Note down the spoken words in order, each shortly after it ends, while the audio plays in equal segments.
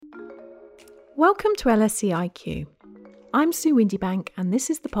Welcome to LSE IQ. I'm Sue Windybank, and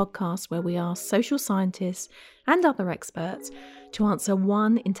this is the podcast where we ask social scientists and other experts to answer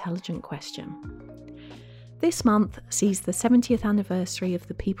one intelligent question. This month sees the 70th anniversary of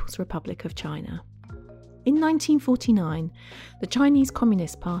the People's Republic of China. In 1949, the Chinese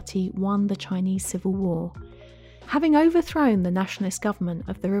Communist Party won the Chinese Civil War. Having overthrown the nationalist government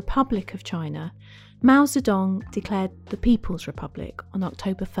of the Republic of China, Mao Zedong declared the People's Republic on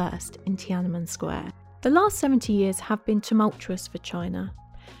October 1st in Tiananmen Square. The last 70 years have been tumultuous for China.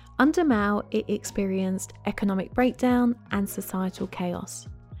 Under Mao, it experienced economic breakdown and societal chaos.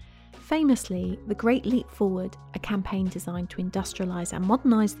 Famously, the Great Leap Forward, a campaign designed to industrialise and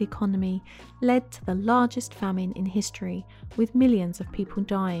modernise the economy, led to the largest famine in history, with millions of people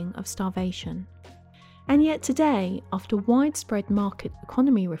dying of starvation. And yet today, after widespread market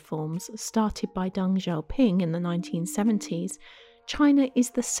economy reforms started by Deng Xiaoping in the 1970s, China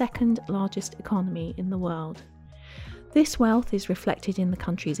is the second largest economy in the world. This wealth is reflected in the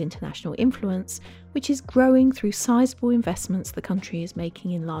country's international influence, which is growing through sizable investments the country is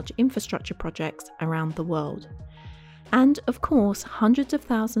making in large infrastructure projects around the world. And, of course, hundreds of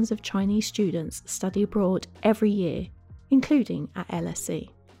thousands of Chinese students study abroad every year, including at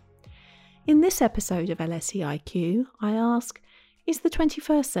LSE. In this episode of LSE IQ, I ask, is the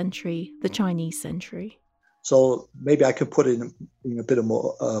 21st century the Chinese century? So maybe I could put it in a bit of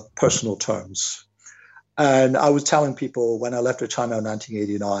more personal terms. And I was telling people when I left China in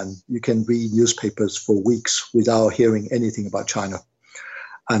 1989, you can read newspapers for weeks without hearing anything about China.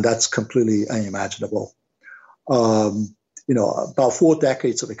 And that's completely unimaginable. About 4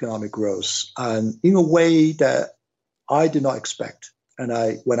 decades of economic growth, and in a way that I did not expect.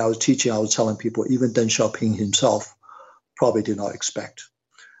 And when I was teaching, I was telling people, even Deng Xiaoping himself probably did not expect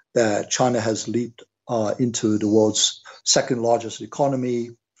that China has leaped into the world's second largest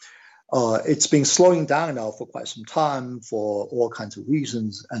economy. It's been slowing down now for quite some time for all kinds of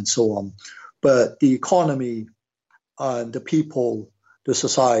reasons and so on. But the economy, the people, the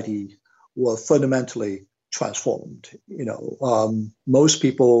society were fundamentally transformed. Most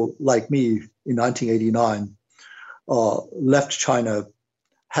people like me in 1989 left China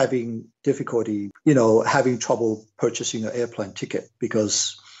having difficulty, having trouble purchasing an airplane ticket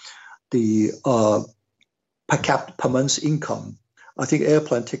because the per month's income, I think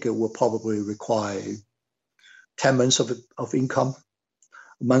airplane ticket will probably require 10 months of income,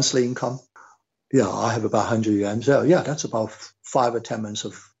 monthly income. Yeah, I have about 100 yuan. So yeah, that's about 5 or 10 months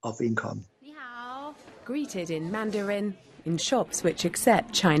of income. Ni hao. Greeted in Mandarin, in shops which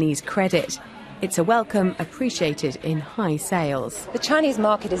accept Chinese credit. It's a welcome appreciated in high sales. The Chinese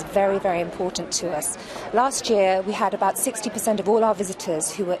market is very, very important to us. Last year, we had about 60% of all our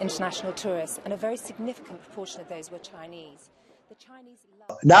visitors who were international tourists, and a very significant proportion of those were Chinese. The Chinese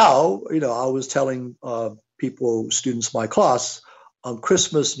Now, I was telling students in my class, on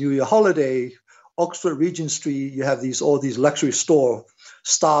Christmas, New Year holiday, Oxford Regent Street, you have all these luxury store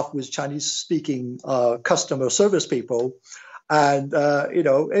staffed with Chinese-speaking customer service people. And,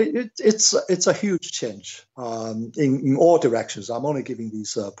 it's a huge change in all directions. I'm only giving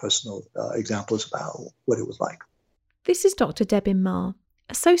these personal examples about what it was like. This is Dr. Debin Ma,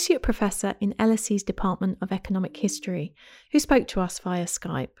 Associate Professor in LSE's Department of Economic History, who spoke to us via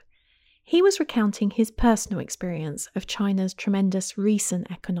Skype. He was recounting his personal experience of China's tremendous recent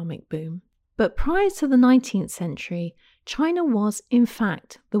economic boom. But prior to the 19th century, China was, in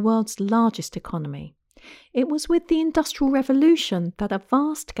fact, the world's largest economy. It was with the Industrial Revolution that a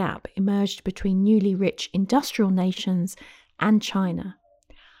vast gap emerged between newly rich industrial nations and China.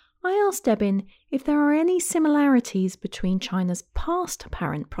 I asked Debin if there are any similarities between China's past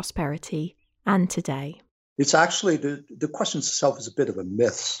apparent prosperity and today. It's actually, the question itself is a bit of a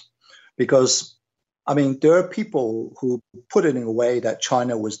myth because, there are people who put it in a way that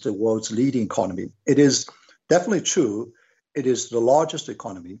China was the world's leading economy. It is definitely true. It is the largest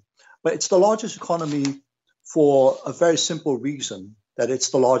economy. But it's the largest economy for a very simple reason, that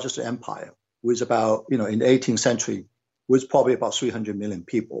it's the largest empire, with about, in the 18th century, was probably about 300 million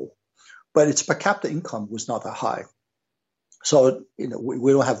people. But its per capita income was not that high. So,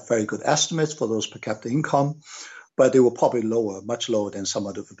 we don't have very good estimates for those per capita income, but they were probably lower, much lower than some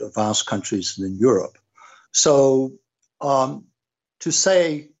of the advanced countries in Europe. So to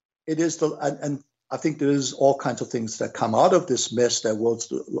say it is and I think there's all kinds of things that come out of this myth that it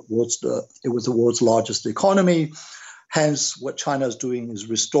was the world's largest economy. Hence, what China is doing is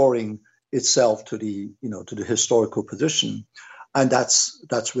restoring itself to the historical position, and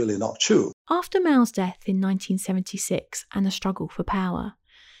that's really not true. After Mao's death in 1976 and a struggle for power,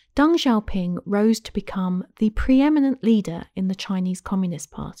 Deng Xiaoping rose to become the preeminent leader in the Chinese Communist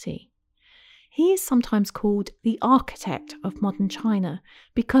Party. He is sometimes called the architect of modern China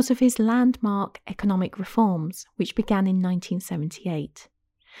because of his landmark economic reforms, which began in 1978.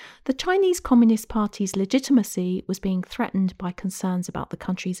 The Chinese Communist Party's legitimacy was being threatened by concerns about the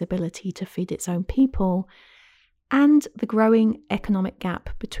country's ability to feed its own people and the growing economic gap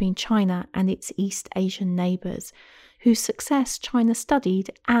between China and its East Asian neighbours, whose success China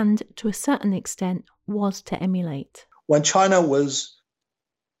studied and, to a certain extent, was to emulate. When China was,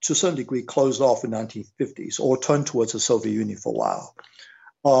 to a certain degree, closed off in the 1950s or turned towards the Soviet Union for a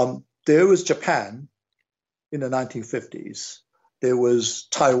while, there was Japan in the 1950s. There was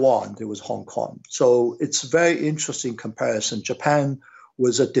Taiwan, there was Hong Kong. So it's a very interesting comparison. Japan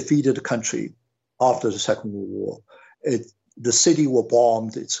was a defeated country after the Second World War. The city were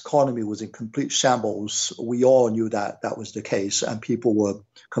bombed, its economy was in complete shambles. We all knew that was the case, and people were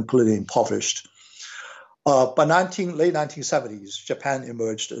completely impoverished. By late 1970s, Japan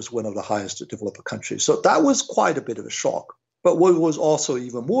emerged as one of the highest developed countries. So that was quite a bit of a shock. But what was also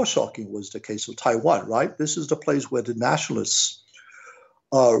even more shocking was the case of Taiwan, right? This is the place where the nationalists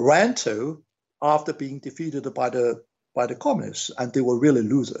ran to after being defeated by the communists, and they were really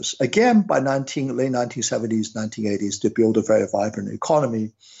losers. Again, by late 1970s, 1980s, they built a very vibrant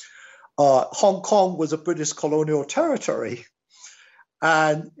economy. Hong Kong was a British colonial territory,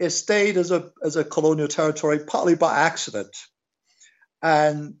 and it stayed as a colonial territory partly by accident.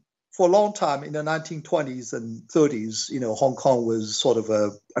 And for a long time, in the 1920s and 30s, Hong Kong was sort of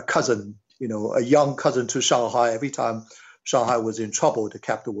a cousin, a young cousin to Shanghai. Every time Shanghai was in trouble, the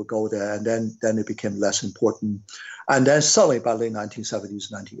capital would go there, and then it became less important. And then suddenly, by late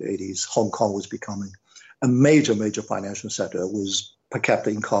 1970s, 1980s, Hong Kong was becoming a major financial center, with per capita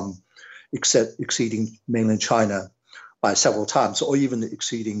income exceeding mainland China by several times, or even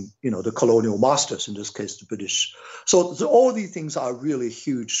exceeding, the colonial masters, in this case, the British. So all these things are really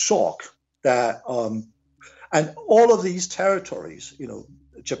huge shock that, and all of these territories,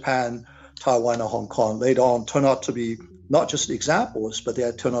 Japan, Taiwan, and Hong Kong, later on turn out to be not just examples, but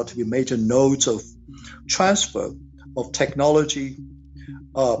they turn out to be major nodes of transfer of technology,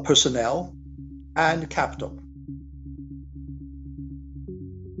 personnel, and capital.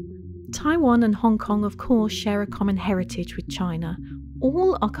 Taiwan and Hong Kong, of course, share a common heritage with China.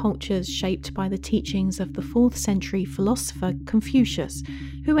 All are cultures shaped by the teachings of the 4th century philosopher Confucius,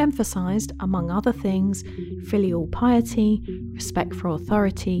 who emphasised, among other things, filial piety, respect for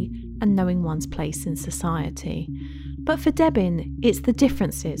authority, and knowing one's place in society. But for Debin, it's the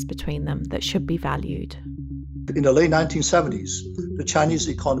differences between them that should be valued. In the late 1970s, the Chinese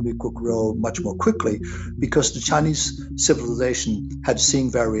economy could grow much more quickly because the Chinese civilization had seen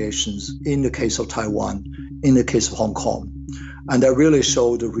variations in the case of Taiwan, in the case of Hong Kong, and that really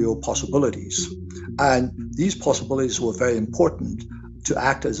showed the real possibilities. And these possibilities were very important to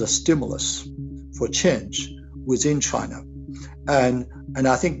act as a stimulus for change within China. And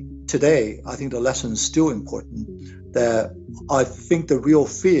I think today, the lesson is still important, that I think the real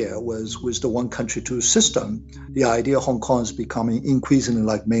fear was the one country, two system, the idea Hong Kong is becoming increasingly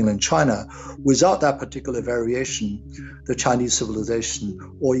like mainland China. Without that particular variation, the Chinese civilization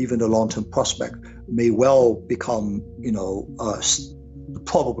or even the long-term prospect may well become,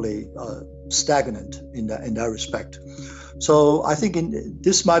 probably stagnant in that respect. So I think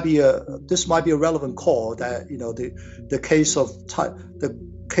this might be a relevant call that the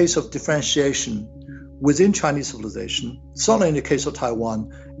case of differentiation within Chinese civilization, certainly in the case of Taiwan,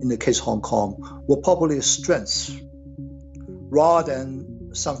 in the case of Hong Kong, were probably a strength rather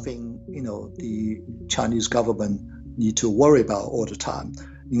than something the Chinese government need to worry about all the time.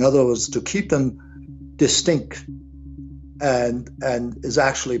 In other words, to keep them distinct and is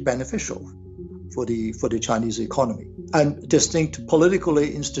actually beneficial for the Chinese economy, and distinct politically,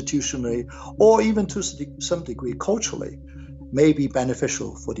 institutionally, or even to some degree culturally, may be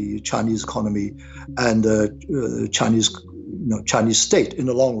beneficial for the Chinese economy and the Chinese state in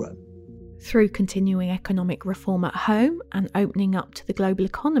the long run. Through continuing economic reform at home and opening up to the global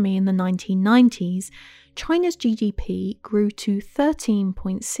economy in the 1990s, China's GDP grew to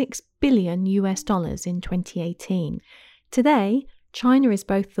 $13.6 billion in 2018. Today, China is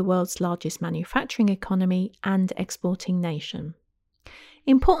both the world's largest manufacturing economy and exporting nation.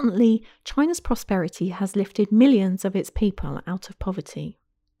 Importantly, China's prosperity has lifted millions of its people out of poverty.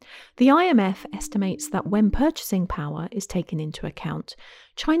 The IMF estimates that when purchasing power is taken into account,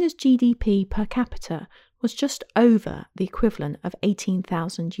 China's GDP per capita was just over the equivalent of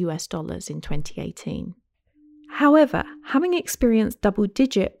 $18,000 in 2018. However, having experienced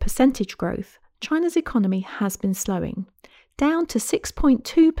double-digit percentage growth, China's economy has been slowing. down to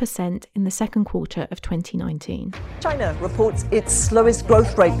 6.2% in the second quarter of 2019. China reports its slowest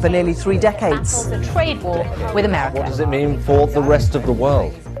growth rate for nearly 3 decades. Battles a trade war with America. What does it mean for the rest of the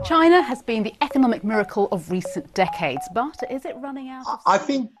world? China has been the economic miracle of recent decades, but is it running out of... I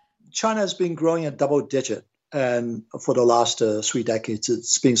think China has been growing at double digit, and for the last 3 decades,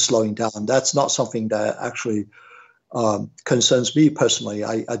 it's been slowing down. That's not something that actually concerns me personally.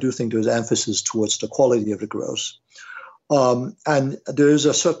 I do think there's emphasis towards the quality of the growth. And there is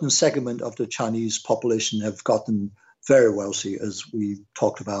a certain segment of the Chinese population have gotten very wealthy, as we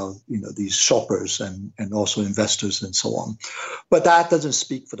talked about, these shoppers and also investors and so on. But that doesn't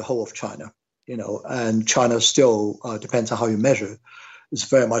speak for the whole of China, and China still, depends on how you measure, is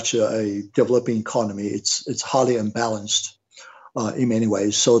very much a developing economy. It's highly imbalanced in many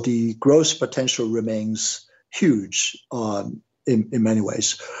ways. So the growth potential remains huge in many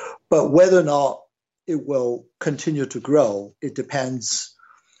ways. But whether or not it will continue to grow, it depends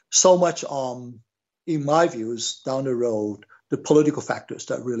so much on, in my views, down the road, the political factors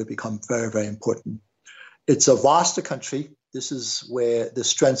that really become very, very important. It's a vast country. This is where the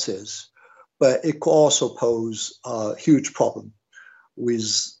strength is, but it could also pose a huge problem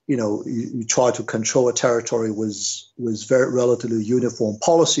with, you try to control a territory with very relatively uniform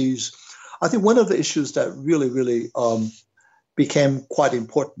policies. I think one of the issues that really became quite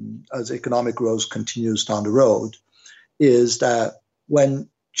important as economic growth continues down the road is that when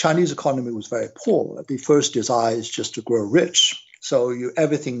Chinese economy was very poor, the first desire is just to grow rich. So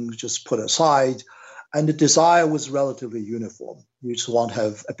everything just put aside, and the desire was relatively uniform. You just want to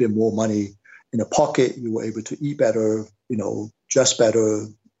have a bit more money in a pocket. You were able to eat better, dress better,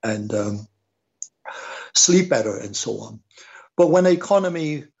 and sleep better, and so on. But when the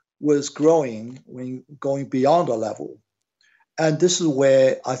economy was growing, when going beyond a level, and this is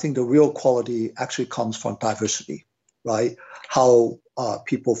where I think the real quality actually comes from diversity, right? How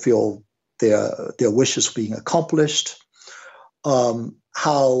people feel their wishes being accomplished,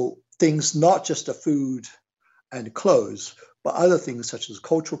 how things, not just the food and clothes, but other things such as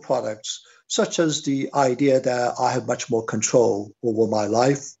cultural products, such as the idea that I have much more control over my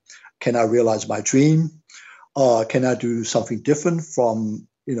life. Can I realize my dream? Can I do something different from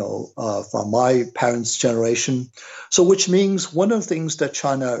my parents' generation? So which means one of the things that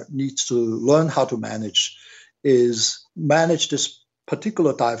China needs to learn how to manage is manage this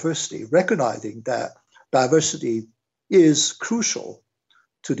particular diversity, recognizing that diversity is crucial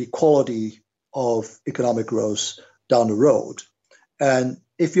to the quality of economic growth down the road. And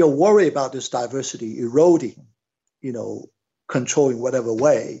if you're worried about this diversity eroding, controlling whatever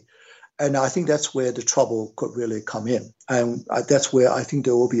way, and I think that's where the trouble could really come in. And that's where I think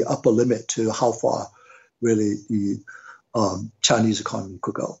there will be upper limit to how far really the Chinese economy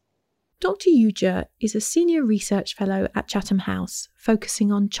could go. Dr. Yu Zhe is a senior research fellow at Chatham House,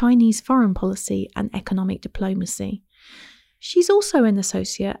 focusing on Chinese foreign policy and economic diplomacy. She's also an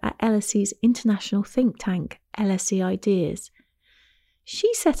associate at LSE's international think tank, LSE Ideas.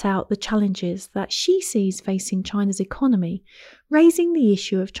 She set out the challenges that she sees facing China's economy, raising the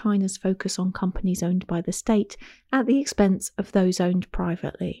issue of China's focus on companies owned by the state at the expense of those owned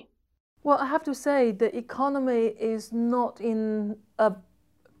privately. Well, I have to say the economy is not in a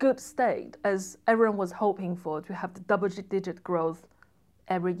good state as everyone was hoping for, to have the double-digit growth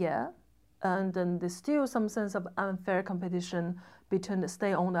every year. And then there's still some sense of unfair competition between the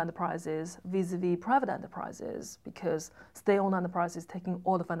state-owned enterprises vis-a-vis private enterprises, because state-owned enterprises taking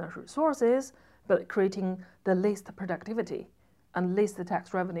all the financial resources, but creating the least productivity and least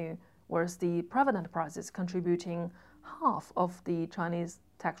tax revenue, whereas the private enterprises contributing half of the Chinese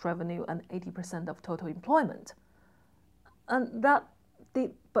tax revenue and 80% of total employment. And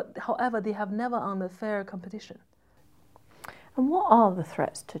however, they have never under fair competition. And what are the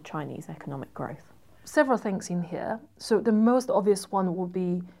threats to Chinese economic growth? Several things in here. So the most obvious one would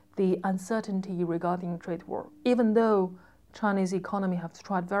be the uncertainty regarding trade war. Even though Chinese economy has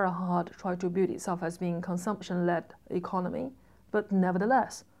tried very hard to try to build itself as being consumption-led economy, but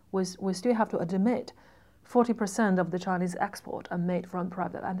nevertheless, we still have to admit 40% of the Chinese export are made from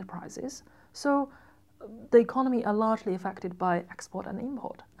private enterprises. So the economy are largely affected by export and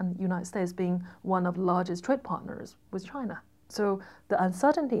import, and the United States being one of the largest trade partners with China. So the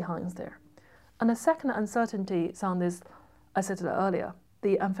uncertainty hangs there. And the second uncertainty is on this, I said earlier,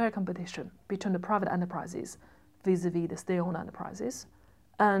 the unfair competition between the private enterprises vis-a-vis the state-owned enterprises,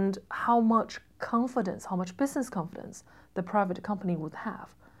 and how much confidence, how much business confidence the private company would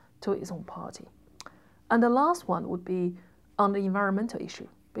have to its own party. And the last one would be on the environmental issue,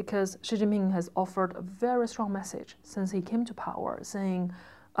 because Xi Jinping has offered a very strong message since he came to power, saying,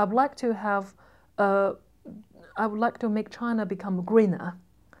 I'd like to have I would like to make China become greener,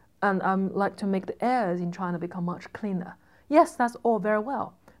 and I would like to make the airs in China become much cleaner. Yes, that's all very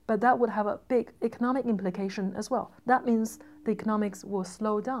well, but that would have a big economic implication as well. That means the economics will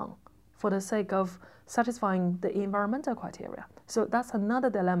slow down for the sake of satisfying the environmental criteria. So that's another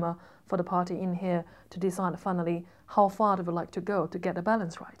dilemma for the party in here to decide finally how far they would like to go to get the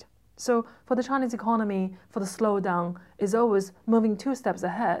balance right. So for the Chinese economy, for the slowdown is always moving 2 steps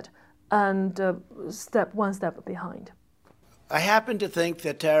ahead and one step behind. I happen to think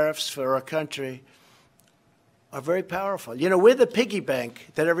that tariffs for a country are very powerful. You know, we're the piggy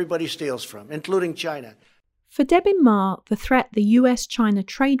bank that everybody steals from, including China. For Debin Ma, the threat the US-China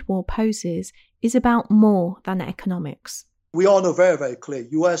trade war poses is about more than economics. We all know very, very clear,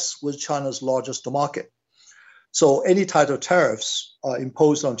 US was China's largest market. So any type of tariffs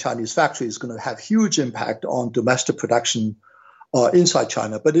imposed on Chinese factories is going to have huge impact on domestic production inside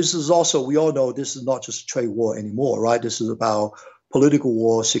China. But this is also, we all know this is not just a trade war anymore, right? This is about political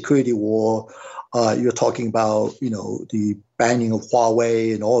war, security war. You're talking about, the banning of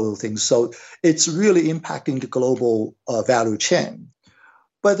Huawei and all those things. So it's really impacting the global value chain.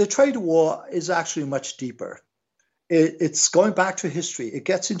 But the trade war is actually much deeper. It's going back to history. It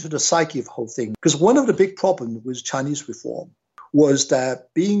gets into the psyche of the whole thing. Because one of the big problems with Chinese reform was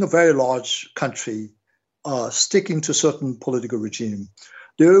that being a very large country, sticking to certain political regime,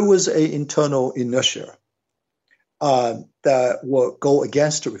 there was an internal inertia that would go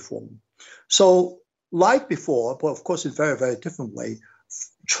against the reform. So like before, but of course in a very, very different way,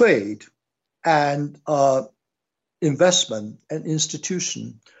 trade and investment and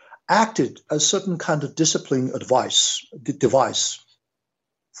institution acted as certain kind of discipline device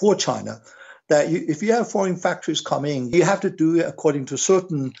for China, that if you have foreign factories coming, you have to do it according to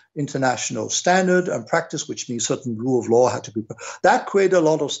certain international standard and practice, which means certain rule of law had to be. That created a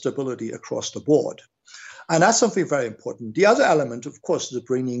lot of stability across the board. And that's something very important. The other element, of course, is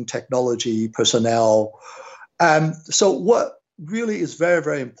bringing technology, personnel. So what really is very,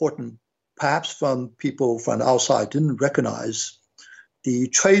 very important, perhaps from people from the outside didn't recognize, the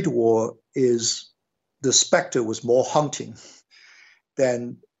trade war the specter was more haunting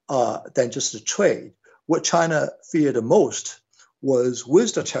than just the trade. What China feared the most was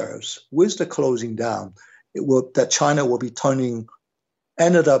with the tariffs, with the closing down, that China will be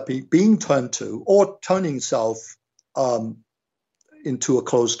ended up being turned to or turning itself into a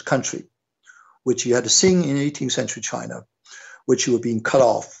closed country, which you had seen in 18th century China, which you were being cut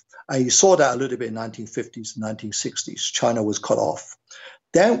off. And you saw that a little bit in 1950s and 1960s. China was cut off.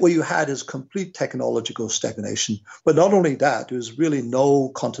 Then what you had is complete technological stagnation. But not only that, there was really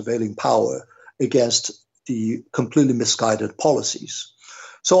no countervailing power against the completely misguided policies.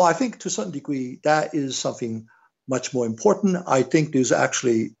 So I think to a certain degree, that is something much more important. I think there's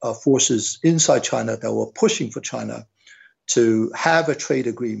actually forces inside China that were pushing for China to have a trade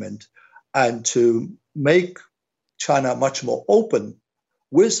agreement and to make China much more open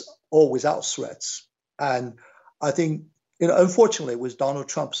with or without threats. And I think, unfortunately, with Donald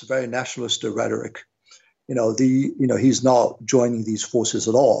Trump's very nationalist rhetoric, he's not joining these forces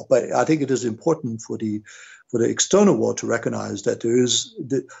at all. But I think it is important for the external world to recognize that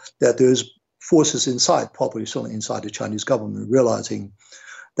there's forces inside, probably certainly inside the Chinese government, realizing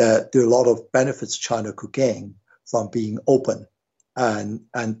that there are a lot of benefits China could gain from being open and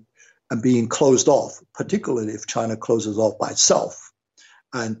being closed off, particularly if China closes off by itself.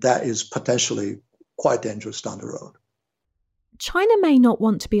 And that is potentially quite dangerous down the road. China may not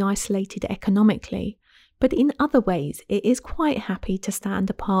want to be isolated economically, but in other ways it is quite happy to stand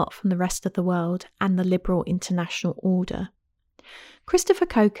apart from the rest of the world and the liberal international order. Christopher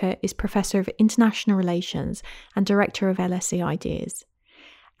Coker is Professor of International Relations and Director of LSE Ideas.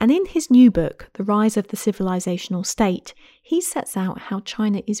 And in his new book, The Rise of the Civilizational State, he sets out how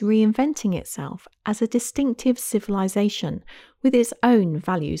China is reinventing itself as a distinctive civilization with its own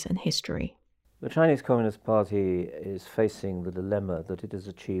values and history. The Chinese Communist Party is facing the dilemma that it has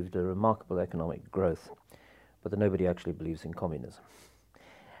achieved a remarkable economic growth, but that nobody actually believes in communism.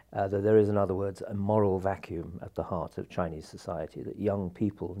 That there is, in other words, a moral vacuum at the heart of Chinese society, that young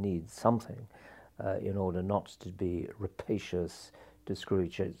people need something in order not to be rapacious, to screw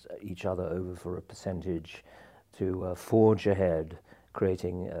each other over for a percentage, to forge ahead,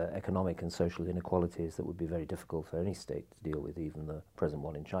 creating economic and social inequalities that would be very difficult for any state to deal with, even the present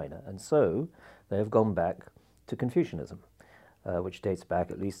one in China. And so they have gone back to Confucianism, which dates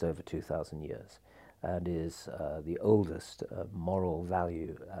back at least over 2,000 years and is the oldest moral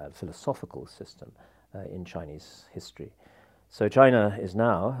value philosophical system in Chinese history. So China is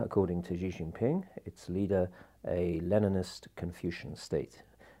now, according to Xi Jinping, its leader, a Leninist Confucian state.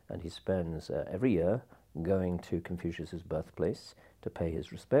 And he spends every year going to Confucius's birthplace to pay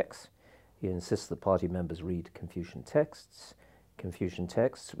his respects. He insists that party members read Confucian texts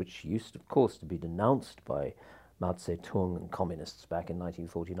which used, of course, to be denounced by Mao Zedong and communists back in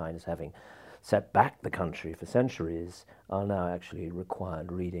 1949 as having set back the country for centuries, are now actually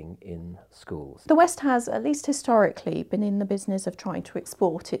required reading in schools. The West has, at least historically, been in the business of trying to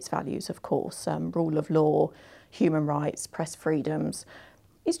export its values, of course, rule of law, human rights, press freedoms.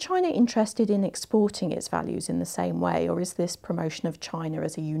 Is China interested in exporting its values in the same way, or is this promotion of China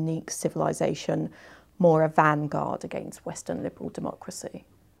as a unique civilization more a vanguard against Western liberal democracy?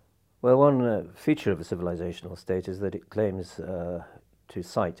 Well, one feature of a civilizational state is that it claims to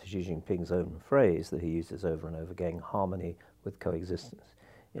cite Xi Jinping's own phrase that he uses over and over again, harmony with coexistence.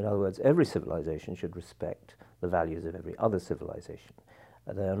 In other words, every civilization should respect the values of every other civilization.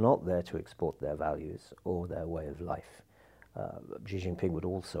 They are not there to export their values or their way of life. Xi Jinping would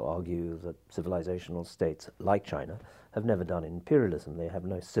also argue that civilizational states like China have never done imperialism. They have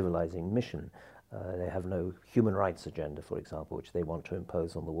no civilizing mission. They have no human rights agenda, for example, which they want to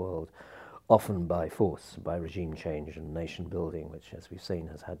impose on the world, often by force, by regime change and nation building, which, as we've seen,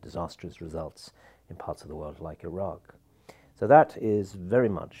 has had disastrous results in parts of the world like Iraq. So that is very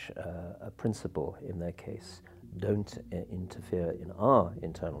much a principle in their case. Don't interfere in our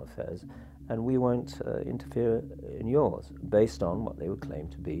internal affairs, and we won't interfere in yours, based on what they would claim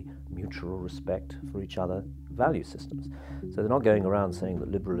to be mutual respect for each other value systems. So they're not going around saying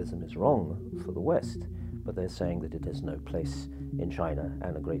that liberalism is wrong for the West, but they're saying that it has no place in China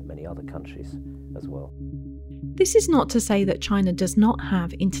and a great many other countries as well. This is not to say that China does not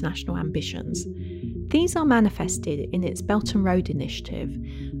have international ambitions. These are manifested in its Belt and Road Initiative,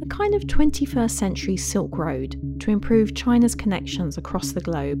 a kind of 21st century Silk Road to improve China's connections across the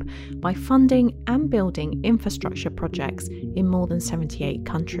globe by funding and building infrastructure projects in more than 78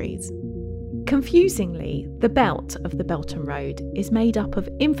 countries. Confusingly, the belt of the Belt and Road is made up of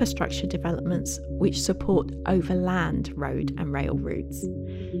infrastructure developments which support overland road and rail routes.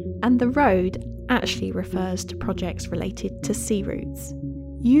 And the road actually refers to projects related to sea routes.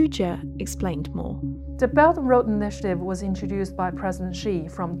 Yu Jie explained more. The Belt and Road Initiative was introduced by President Xi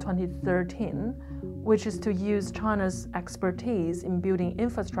from 2013, which is to use China's expertise in building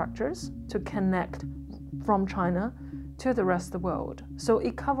infrastructures to connect from China to the rest of the world. So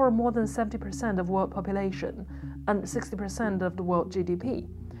it covers more than 70% of world population and 60% of the world GDP.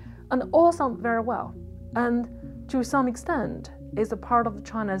 And all sound very well. And to some extent, it's a part of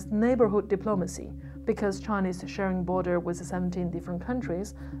China's neighborhood diplomacy, because China is sharing border with 17 different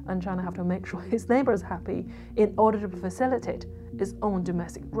countries, and China have to make sure its neighbors are happy in order to facilitate its own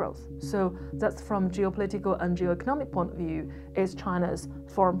domestic growth. So that's from geopolitical and geoeconomic point of view, is China's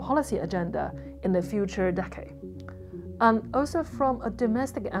foreign policy agenda in the future decade. And also from a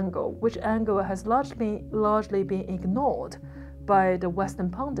domestic angle, which angle has largely been ignored by the Western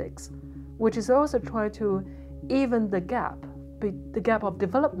pundits, which is also trying to even the gap of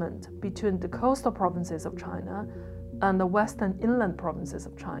development between the coastal provinces of China and the western inland provinces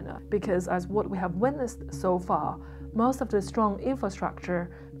of China. Because as what we have witnessed so far, most of the strong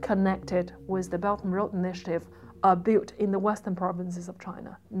infrastructure connected with the Belt and Road Initiative are built in the western provinces of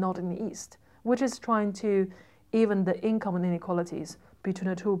China, not in the east, which is trying to even the income inequalities between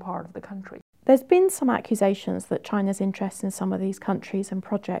the two parts of the country. There's been some accusations that China's interest in some of these countries and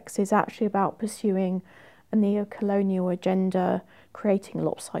projects is actually about pursuing a neo-colonial agenda, creating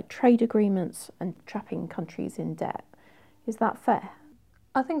lopsided trade agreements and trapping countries in debt. Is that fair?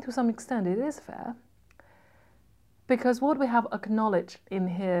 I think to some extent it is fair. Because what we have acknowledged in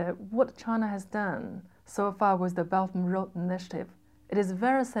here, what China has done so far with the Belt and Road Initiative, it is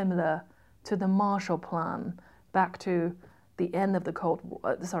very similar to the Marshall Plan back to the end of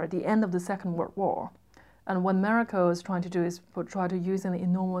the end of the Second World War. And what America is trying to do is try to use an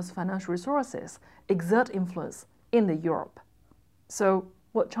enormous financial resources, exert influence in the Europe. So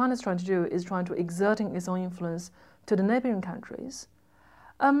what China is trying to do is trying to exerting its own influence to the neighboring countries.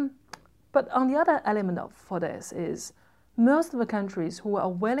 But on the other element for this is most of the countries who are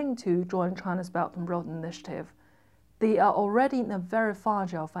willing to join China's Belt and Road Initiative, they are already in a very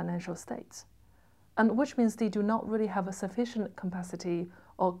fragile financial state, and which means they do not really have a sufficient capacity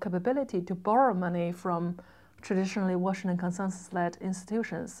or capability to borrow money from traditionally Washington consensus-led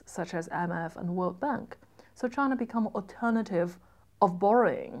institutions such as IMF and World Bank. So China become an alternative of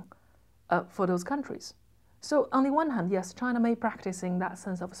borrowing for those countries. So on the one hand, yes, China may practice in that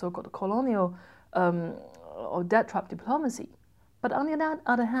sense of so-called colonial or debt trap diplomacy. But on the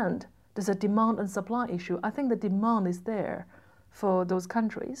other hand, there's a demand and supply issue. I think the demand is there for those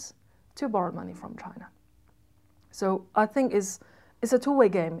countries to borrow money from China. So I think it's a two-way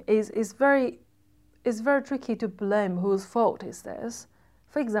game. It's very it's very tricky to blame whose fault is this.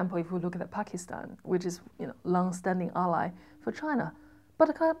 For example, if we look at Pakistan, which is long-standing ally for China,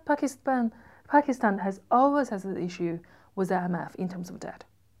 but Pakistan has always had an issue with the IMF in terms of debt.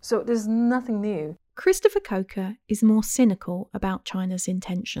 So there's nothing new. Christopher Coker is more cynical about China's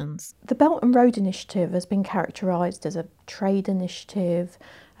intentions. The Belt and Road Initiative has been characterised as a trade initiative,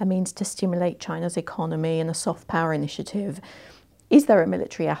 a means to stimulate China's economy, and a soft power initiative. Is there a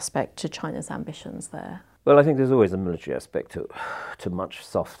military aspect to China's ambitions there? Well, I think there's always a military aspect to much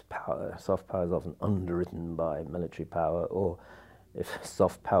soft power. Soft power is often underwritten by military power, or if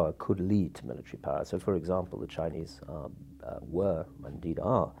soft power could lead to military power. So, for example, the Chinese were, indeed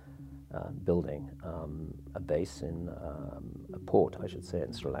are, building a base in a port, I should say,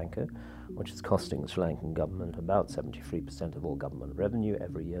 in Sri Lanka, which is costing the Sri Lankan government about 73% of all government revenue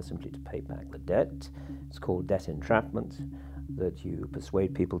every year simply to pay back the debt. It's called debt entrapment, that you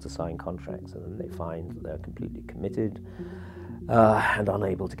persuade people to sign contracts and then they find that they're completely committed and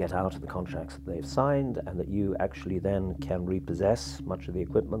unable to get out of the contracts that they've signed, and that you actually then can repossess much of the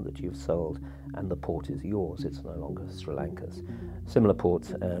equipment that you've sold, and the port is yours. It's no longer Sri Lanka's. Similar ports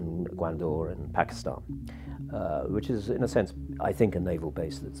in Gwandarr in Pakistan, which is, in a sense, I think, a naval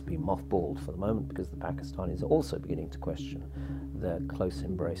base that's been mothballed for the moment because the Pakistanis are also beginning to question their close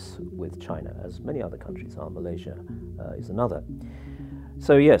embrace with China, as many other countries are. Malaysia is another.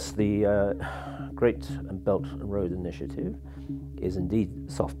 So yes, the Great Belt and Road Initiative is indeed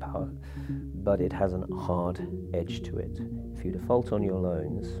soft power, but it has a hard edge to it. If you default on your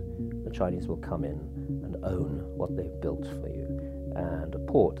loans, the Chinese will come in and own what they've built for you, and a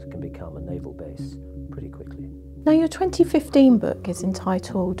port can become a naval base pretty quickly. Now, your 2015 book is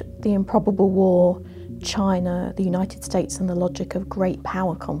entitled The Improbable War, China, the United States and the Logic of Great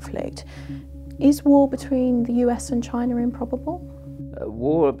Power Conflict. Is war between the US and China improbable?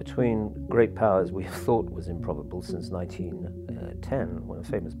 War between great powers we thought was improbable since 1910, when a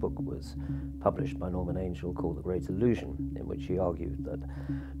famous book was published by Norman Angell called The Great Illusion, in which he argued that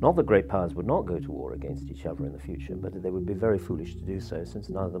not that great powers would not go to war against each other in the future, but that they would be very foolish to do so, since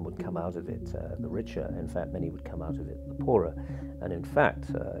none of them would come out of it the richer. In fact, many would come out of it the poorer. And in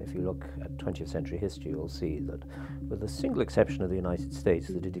fact, if you look at 20th century history, you'll see that, with the single exception of the United States,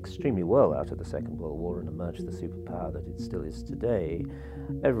 that did extremely well out of the Second World War and emerged the superpower that it still is today,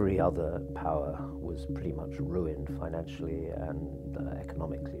 every other power was pretty much ruined financially and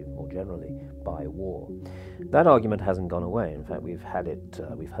economically, more generally, by war. That argument hasn't gone away. In fact, we've heard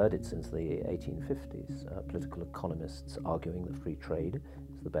it since the 1850s. Political economists arguing that free trade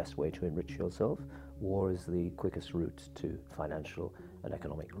is the best way to enrich yourself. War is the quickest route to financial and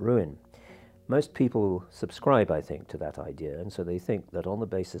economic ruin. Most people subscribe, I think, to that idea, and so they think that on the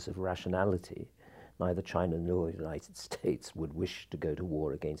basis of rationality, neither China nor the United States would wish to go to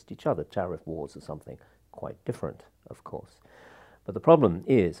war against each other. Tariff wars are something quite different, of course. But the problem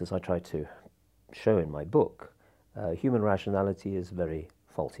is, as I try to show in my book, human rationality is very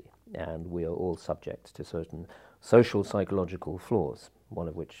faulty, and we are all subject to certain social psychological flaws, one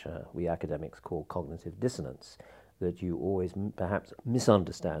of which we academics call cognitive dissonance, that you always perhaps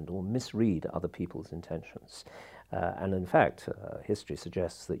misunderstand or misread other people's intentions. And in fact, history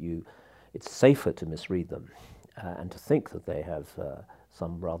suggests that it's safer to misread them and to think that they have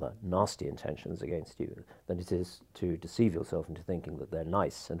some rather nasty intentions against you than it is to deceive yourself into thinking that they're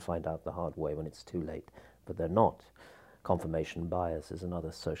nice and find out the hard way when it's too late, but they're not. Confirmation bias is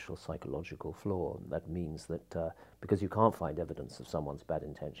another social psychological flaw. That means that because you can't find evidence of someone's bad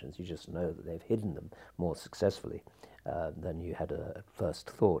intentions, you just know that they've hidden them more successfully than you had at first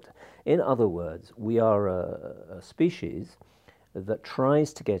thought. In other words, we are a species that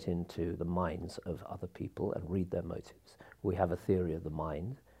tries to get into the minds of other people and read their motives. We have a theory of the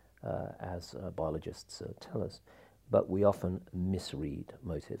mind, as biologists tell us, but we often misread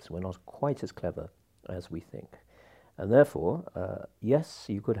motives. We're not quite as clever as we think. And therefore, yes,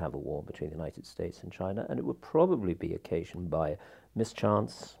 you could have a war between the United States and China, and it would probably be occasioned by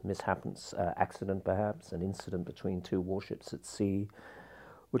mischance, mishaps, accident perhaps, an incident between two warships at sea,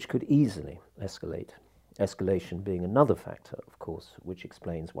 which could easily escalate. Escalation being another factor, of course, which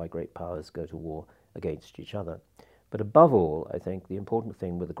explains why great powers go to war against each other. But above all, I think the important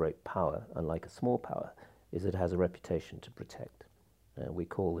thing with a great power, unlike a small power, is it has a reputation to protect. We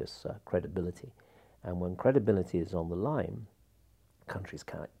call this credibility. And when credibility is on the line, countries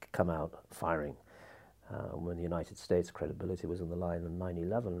come out firing. When the United States' credibility was on the line in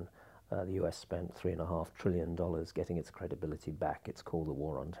 9/11, the US spent $3.5 trillion getting its credibility back. It's called the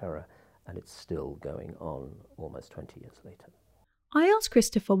War on Terror, and it's still going on almost 20 years later. I asked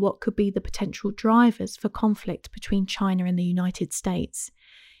Christopher what could be the potential drivers for conflict between China and the United States.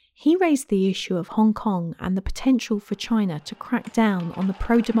 He raised the issue of Hong Kong and the potential for China to crack down on the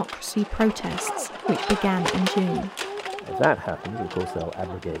pro-democracy protests which began in June. If that happens, of course, they'll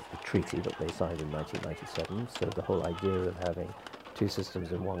abrogate the treaty that they signed in 1997, so the whole idea of having two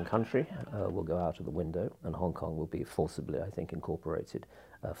systems in one country will go out of the window, and Hong Kong will be forcibly, I think, incorporated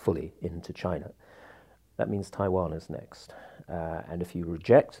fully into China. That means Taiwan is next. And if you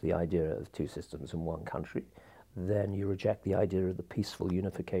reject the idea of two systems in one country, then you reject the idea of the peaceful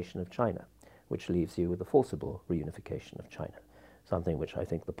unification of China, which leaves you with the forcible reunification of China, something which I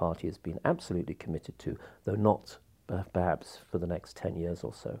think the party has been absolutely committed to, though not perhaps for the next 10 years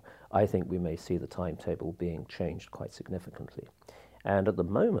or so. I think we may see the timetable being changed quite significantly. And at the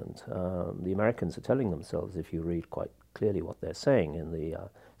moment, the Americans are telling themselves, if you read quite clearly what they're saying in the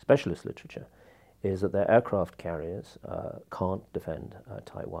specialist literature, is that their aircraft carriers can't defend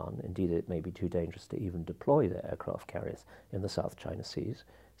Taiwan. Indeed, it may be too dangerous to even deploy their aircraft carriers in the South China Seas,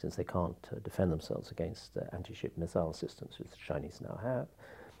 since they can't defend themselves against anti-ship missile systems, which the Chinese now have,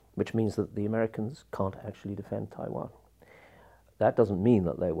 which means that the Americans can't actually defend Taiwan. That doesn't mean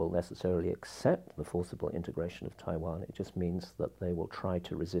that they will necessarily accept the forcible integration of Taiwan. It just means that they will try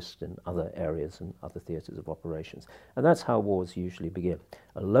to resist in other areas and other theaters of operations. And that's how wars usually begin.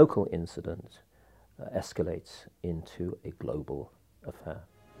 A local incident escalates into a global affair.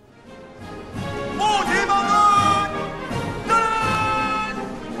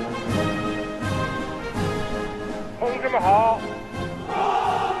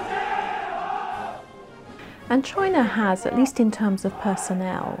 And China has, at least in terms of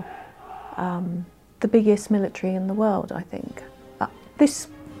personnel, the biggest military in the world, I think. This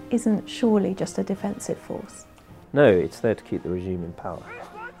isn't surely just a defensive force. No, it's there to keep the regime in power.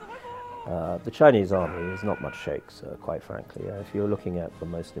 The Chinese army is not much shakes, quite frankly. If you're looking at the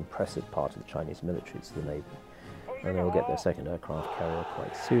most impressive part of the Chinese military, it's the Navy. And they'll get their second aircraft carrier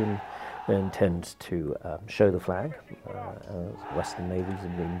quite soon. They intend to show the flag, as Western navies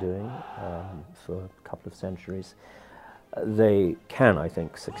have been doing for a couple of centuries. They can, I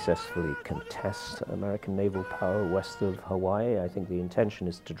think, successfully contest American naval power west of Hawaii. I think the intention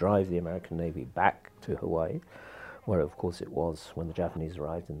is to drive the American Navy back to Hawaii, where of course it was when the Japanese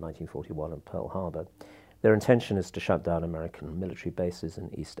arrived in 1941 at Pearl Harbor. Their intention is to shut down American military bases in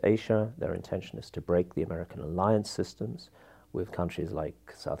East Asia. Their intention is to break the American alliance systems with countries like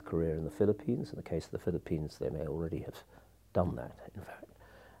South Korea and the Philippines. In the case of the Philippines, they may already have done that, in fact.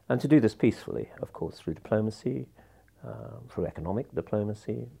 And to do this peacefully, of course, through diplomacy, through economic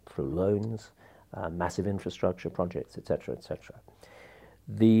diplomacy, through loans, massive infrastructure projects, etc., etc.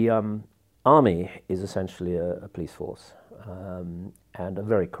 The army is essentially a police force and a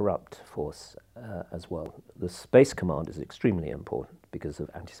very corrupt force as well. The Space Command is extremely important because of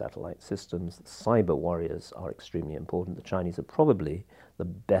anti-satellite systems. The cyber warriors are extremely important. The Chinese are probably the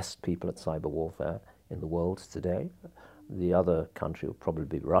best people at cyber warfare in the world today. The other country would probably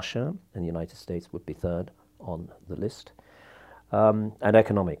be Russia, and the United States would be third on the list. And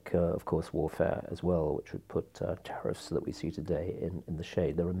economic, of course, warfare as well, which would put tariffs that we see today in the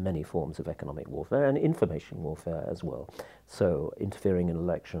shade. There are many forms of economic warfare and information warfare as well. So interfering in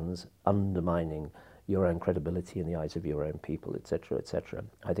elections, undermining your own credibility in the eyes of your own people, etc., etc.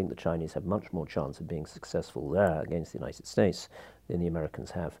 I think the Chinese have much more chance of being successful there against the United States than the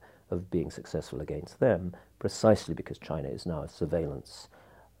Americans have of being successful against them, precisely because China is now a surveillance,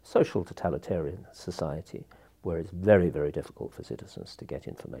 social totalitarian society, where it's very, very difficult for citizens to get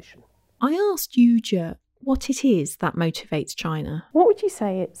information. I asked Yu Jie what it is that motivates China. What would you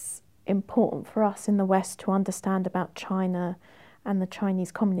say it's important for us in the West to understand about China and the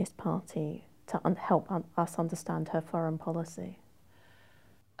Chinese Communist Party to help us understand her foreign policy?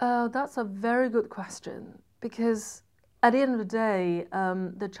 That's a very good question, because at the end of the day,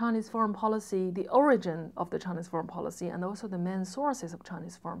 the Chinese foreign policy, the origin of the Chinese foreign policy, and also the main sources of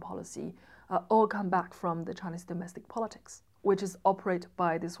Chinese foreign policy all come back from the Chinese domestic politics, which is operated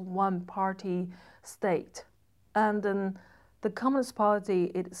by this one-party state. And the Communist Party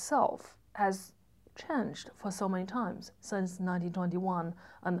itself has changed for so many times since 1921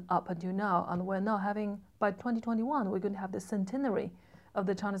 and up until now. And we're now having, by 2021, we're going to have the centenary of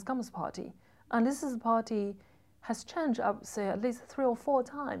the Chinese Communist Party. And this is a party has changed, I would say, at least 3 or 4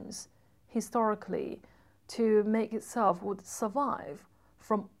 times historically to make itself would survive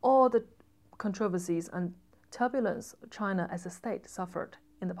from all the controversies and turbulence China as a state suffered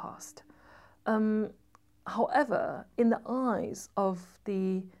in the past. However, in the eyes of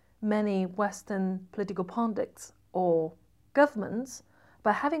the many Western political pundits or governments,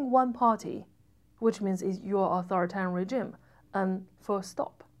 by having one party, which means is your authoritarian regime, and full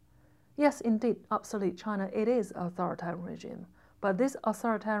stop. Yes, indeed, absolutely, China, it is an authoritarian regime. But this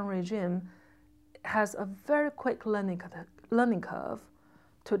authoritarian regime has a very quick learning curve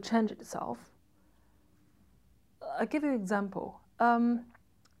to change itself. I'll give you an example.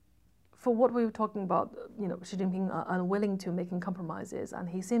 For what we were talking about, Xi Jinping unwilling to making compromises, and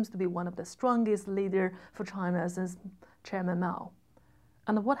he seems to be one of the strongest leaders for China since Chairman Mao.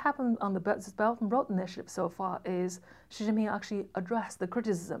 And what happened on the Belt and Road Initiative so far is Xi Jinping actually addressed the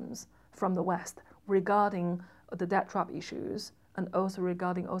criticisms from the West regarding the debt trap issues and also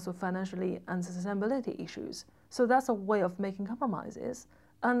regarding financially and sustainability issues. So that's a way of making compromises,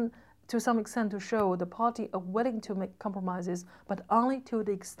 and to some extent to show the party are willing to make compromises, but only to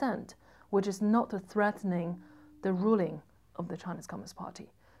the extent which is not threatening the ruling of the Chinese Communist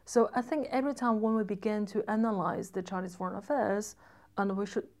Party. So I think every time when we begin to analyze the Chinese foreign affairs, and we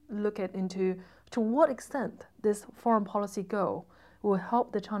should look into to what extent this foreign policy goal will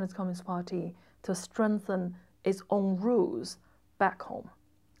help the Chinese Communist Party to strengthen its own rules back home.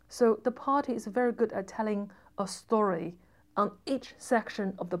 So the party is very good at telling a story on each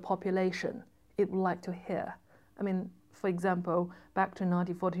section of the population it would like to hear. I mean, for example, back to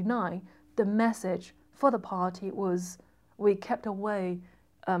 1949, the message for the party was we kept away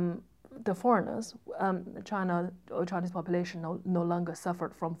the foreigners. China or Chinese population no longer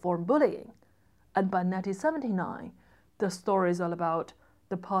suffered from foreign bullying. And by 1979, the story is all about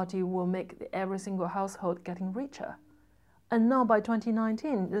the party will make every single household getting richer. And now by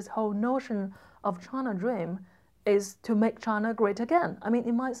 2019, this whole notion of China Dream is to make China great again. I mean,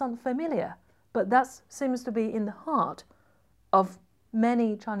 it might sound familiar, but that seems to be in the heart of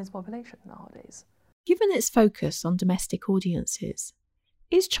many Chinese population nowadays. Given its focus on domestic audiences,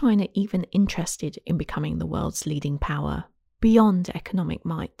 is China even interested in becoming the world's leading power beyond economic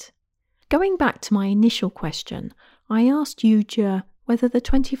might? Going back to my initial question, I asked Yu Jie whether the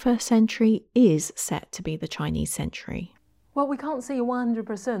 21st century is set to be the Chinese century. Well, we can't say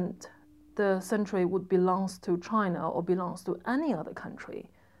 100% the century would belong to China or belongs to any other country,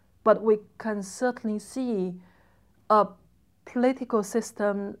 but we can certainly see a political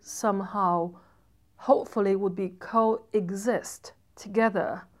system somehow, hopefully, would be coexist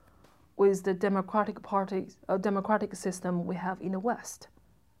together with the democratic system we have in the West.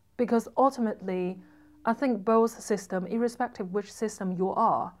 Because ultimately, I think both systems, irrespective of which system you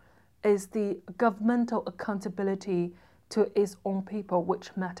are, is the governmental accountability to its own people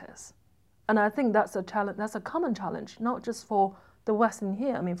which matters. And I think that's a challenge, that's a common challenge, not just for the West in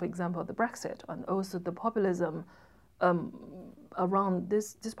here. I mean, for example, the Brexit and also the populism around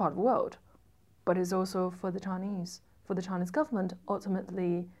this part of the world, but it's also for the Chinese government,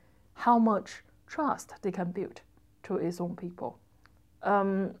 ultimately, how much trust they can build to its own people.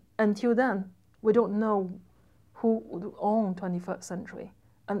 Until then, we don't know who would own 21st century.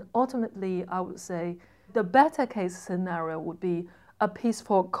 And ultimately, I would say the better case scenario would be a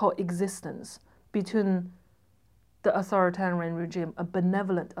peaceful coexistence between the authoritarian regime, a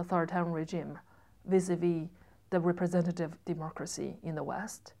benevolent authoritarian regime, vis-a-vis the representative democracy in the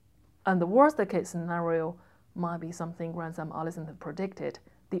West. And the worst case scenario might be something Ransom Allison had predicted,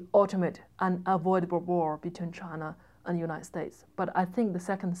 the ultimate unavoidable war between China and the United States. But I think the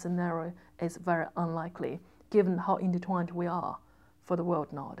second scenario is very unlikely, given how intertwined we are for the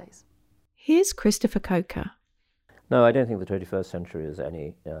world nowadays. Here's Christopher Coker. No, I don't think the 21st century is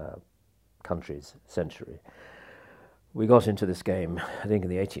any country's century. We got into this game, I think, in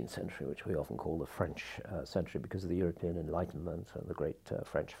the 18th century, which we often call the French century because of the European Enlightenment and the great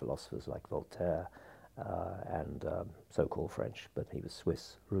French philosophers like Voltaire and so-called French, but he was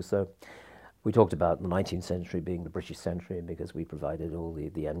Swiss, Rousseau. We talked about the 19th century being the British century because we provided all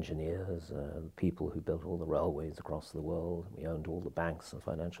the engineers, people who built all the railways across the world. We owned all the banks and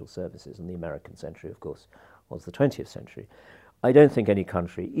financial services. And the American century, of course, was the 20th century. I don't think any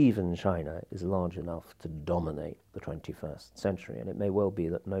country, even China, is large enough to dominate the 21st century. And it may well be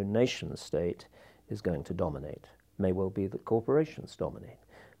that no nation state is going to dominate. It may well be that corporations dominate.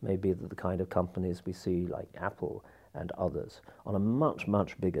 It may be that the kind of companies we see like Apple and others on a much,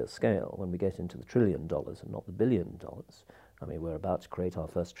 much bigger scale when we get into the $1 trillion and not the $1 billion. I mean, we're about to create our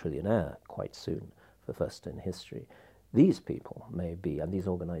first trillionaire quite soon, for first in history. These people may be, and these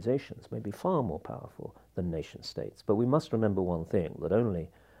organizations may be far more powerful than nation states. But we must remember one thing, that only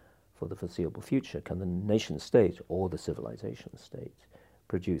for the foreseeable future can the nation state or the civilization state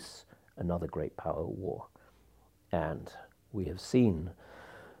produce another great power war. And we have seen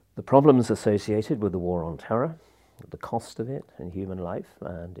the problems associated with the war on terror, the cost of it in human life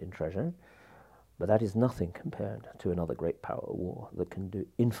and in treasure, but that is nothing compared to another great power war that can do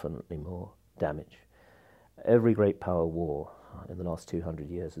infinitely more damage. Every great power war in the last 200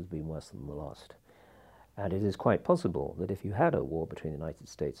 years has been worse than the last. And it is quite possible that if you had a war between the United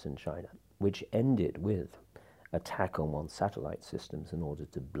States and China, which ended with attack on one's satellite systems in order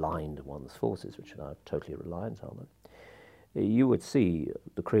to blind one's forces, which are now totally reliant on them, you would see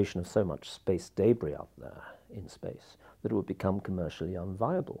the creation of so much space debris up there in space that it would become commercially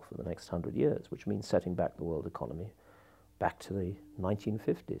unviable for the next 100 years, which means setting back the world economy back to the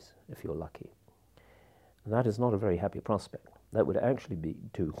 1950s, if you're lucky. And that is not a very happy prospect. That would actually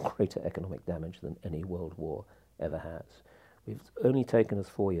do greater economic damage than any world war ever has. It's only taken us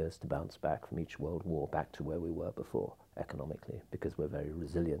 4 years to bounce back from each world war back to where we were before economically, because we're very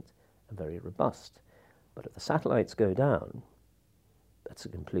resilient and very robust. But if the satellites go down, that's a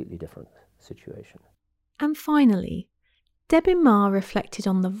completely different situation. And finally, Debin Ma reflected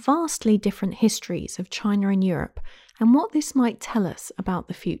on the vastly different histories of China and Europe and what this might tell us about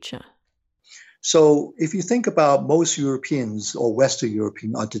the future. So if you think about most Europeans or Western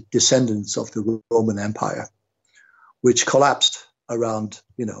European are the descendants of the Roman Empire, which collapsed around,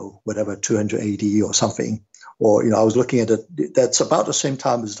 200 AD or something. Or, I was looking at it, that's about the same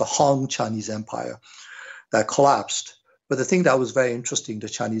time as the Han Chinese Empire that collapsed. But the thing that was very interesting, the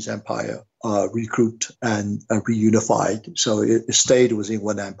Chinese Empire regrouped and reunified. So it stayed within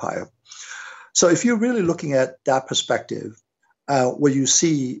one empire. So if you're really looking at that perspective, what you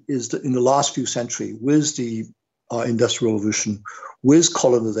see is that in the last few centuries, with the Industrial Revolution, with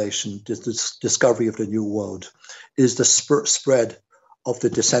colonization, this discovery of the New World, is the spread of the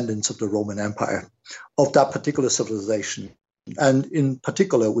descendants of the Roman Empire, of that particular civilization. And in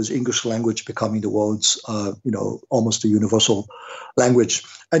particular, with English language becoming the world's, almost a universal language.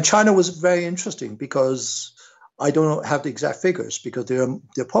 And China was very interesting because I don't have the exact figures, because there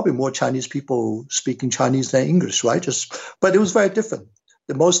are probably more Chinese people speaking Chinese than English, right? But it was very different.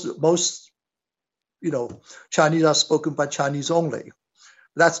 The most Chinese are spoken by Chinese only.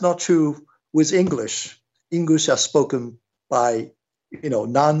 That's not true with English. English are spoken by,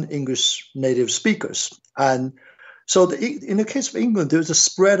 non-English native speakers. And so in the case of England, there's a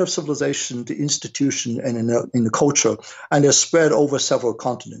spread of civilization, the institution, and in the culture, and they're spread over several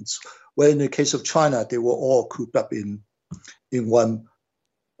continents. Where in the case of China, they were all cooped up in one,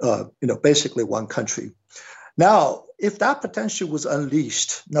 basically one country. Now, if that potential was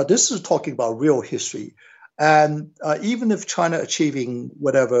unleashed, now this is talking about real history, and even if China achieving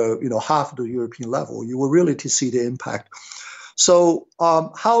whatever, half of the European level, you will really to see the impact. So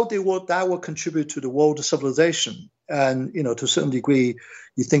how that will contribute to the world civilization, and to a certain degree,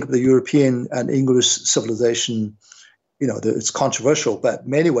 you think of the European and English civilization. It's controversial, but in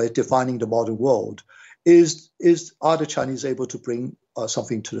many ways, defining the modern world are the Chinese able to bring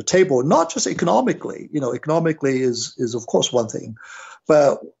something to the table? Not just economically. Economically is of course one thing,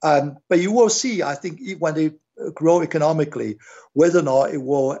 but you will see, I think, when they grow economically, whether or not it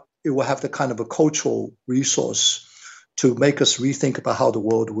will have the kind of a cultural resource to make us rethink about how the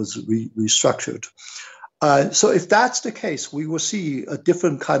world was restructured. So if that's the case, we will see a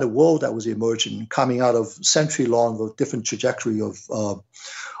different kind of world that was emerging, coming out of century-long of different trajectory of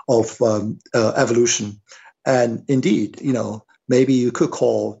evolution. And indeed, maybe you could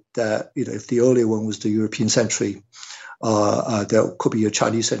call that, if the earlier one was the European century, there could be a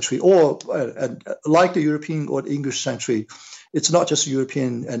Chinese century, or like the European or the English century, it's not just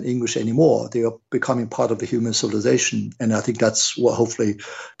European and English anymore. They are becoming part of the human civilization. And I think that's what hopefully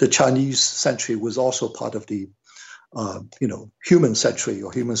the Chinese century was also part of the, human century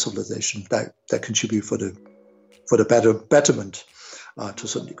or human civilization that contribute for the betterment to a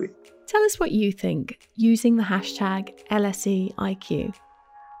certain degree. Tell us what you think using the hashtag LSEIQ.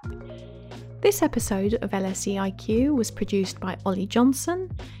 This episode of LSEIQ was produced by Ollie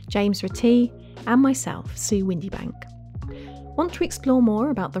Johnson, James Ratty, and myself, Sue Windybank. Want to explore more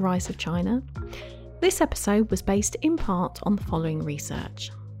about the rise of China? This episode was based in part on the following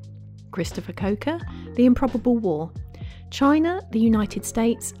research. Christopher Coker, The Improbable War, China, the United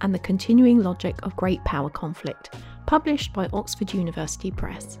States, and the Continuing Logic of Great Power Conflict, published by Oxford University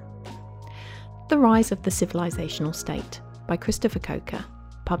Press. The Rise of the Civilizational State, by Christopher Coker,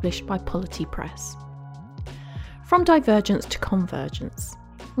 published by Polity Press. From Divergence to Convergence,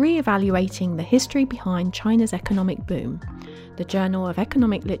 Re-evaluating the History Behind China's Economic Boom, the Journal of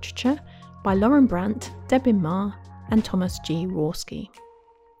Economic Literature, by Lauren Brandt, Debin Ma, and Thomas G. Rawski.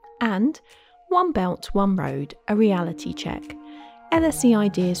 And One Belt, One Road, A Reality Check, LSE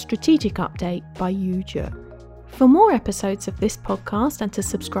Ideas Strategic Update by Yu Zhe. For more episodes of this podcast and to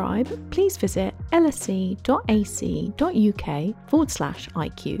subscribe, please visit lse.ac.uk/IQ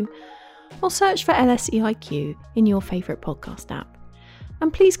or search for LSEIQ in your favourite podcast app.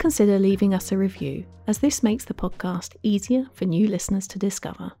 And please consider leaving us a review, as this makes the podcast easier for new listeners to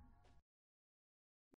discover.